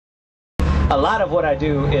a lot of what I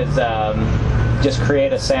do is just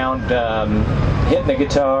create a sound, hitting the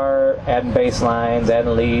guitar, adding bass lines,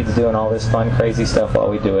 adding leads, doing all this fun, crazy stuff while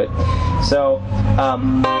we do it. So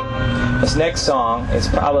this next song is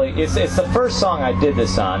probably, it's the first song I did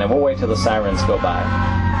this on, and we'll wait till the sirens go by.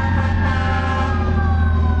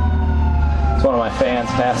 It's one of my fans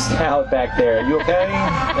passed out back there. Are you okay?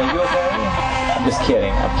 Are you okay? I'm just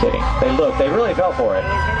kidding. I'm kidding. They really fell for it.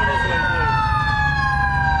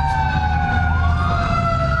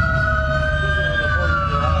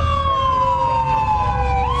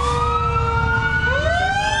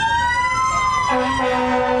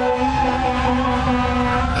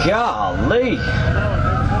 Golly!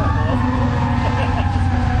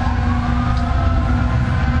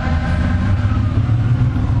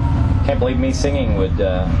 Can't believe me singing would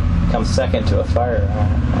come second to a fire.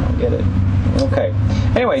 I don't get it. Okay.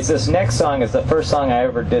 Anyways, this next song is the first song I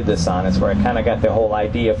ever did this on. It's where I kind of got the whole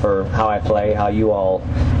idea for how I play, how you all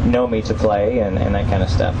know me to play, and that kind of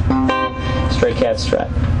stuff. Stray Cat Strut.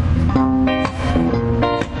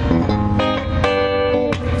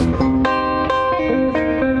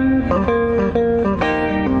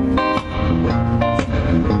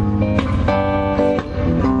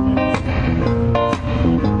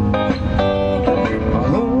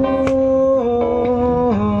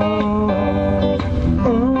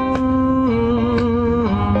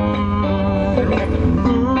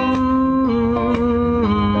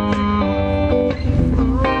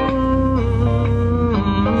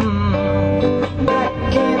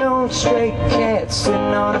 Stray cat sitting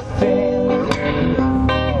on a fence.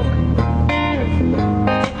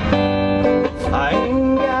 I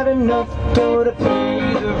ain't got enough dough to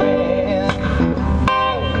pay the rent.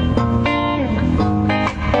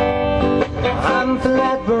 I'm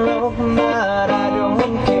flat broke, but I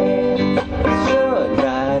don't care. Strut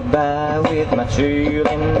right by with my tail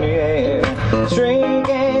in the air. Stray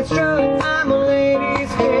cat strut, I'm a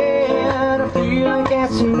lady's cat. I feel like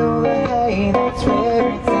Casanova, hey, that's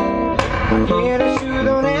everything. Get a shoe,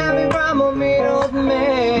 don't have me from a mean old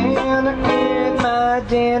man. I get my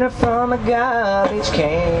dinner from a garbage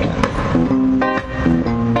can.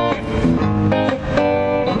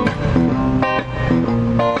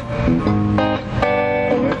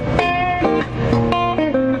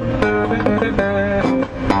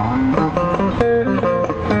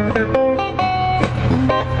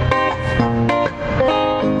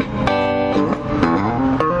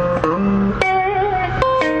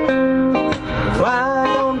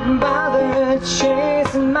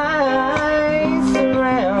 Chasing mice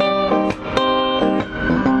around.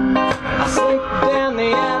 I slip down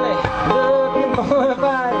the alley looking for a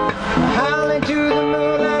fight, howling to the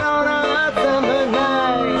moonlight on a hot summer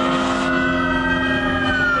night.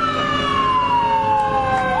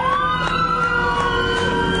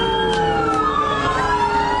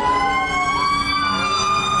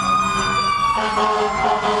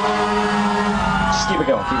 Just keep it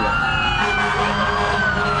going, keep it going.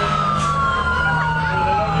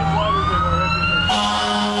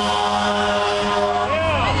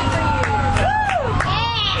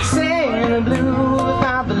 Blue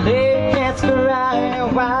without the late cats cry.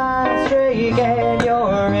 Why, stray cat, you're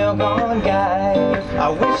a real gone guy. I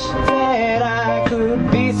wish that I could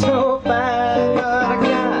be so fine, but I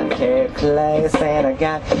got cat class and I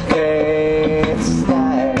got cat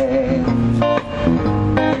style.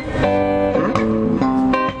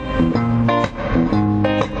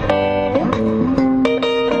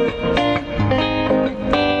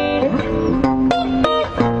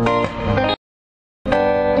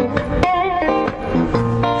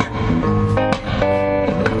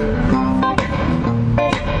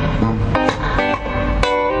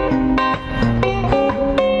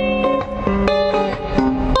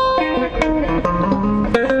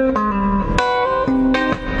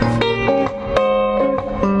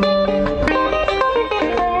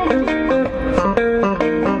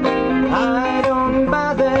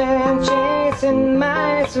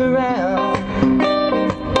 Mice around.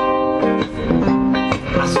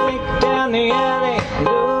 I sneak down the alley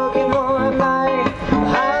looking for a fight,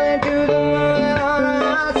 howling to the moon on a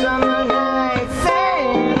hot summer night,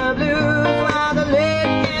 singing the blues while the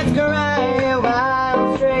late cats cry.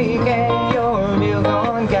 Wild stray cat, you're a real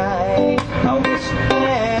gone guy. I wish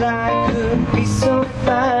that I could be so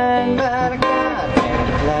fine, but I got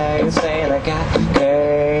candy flags and I got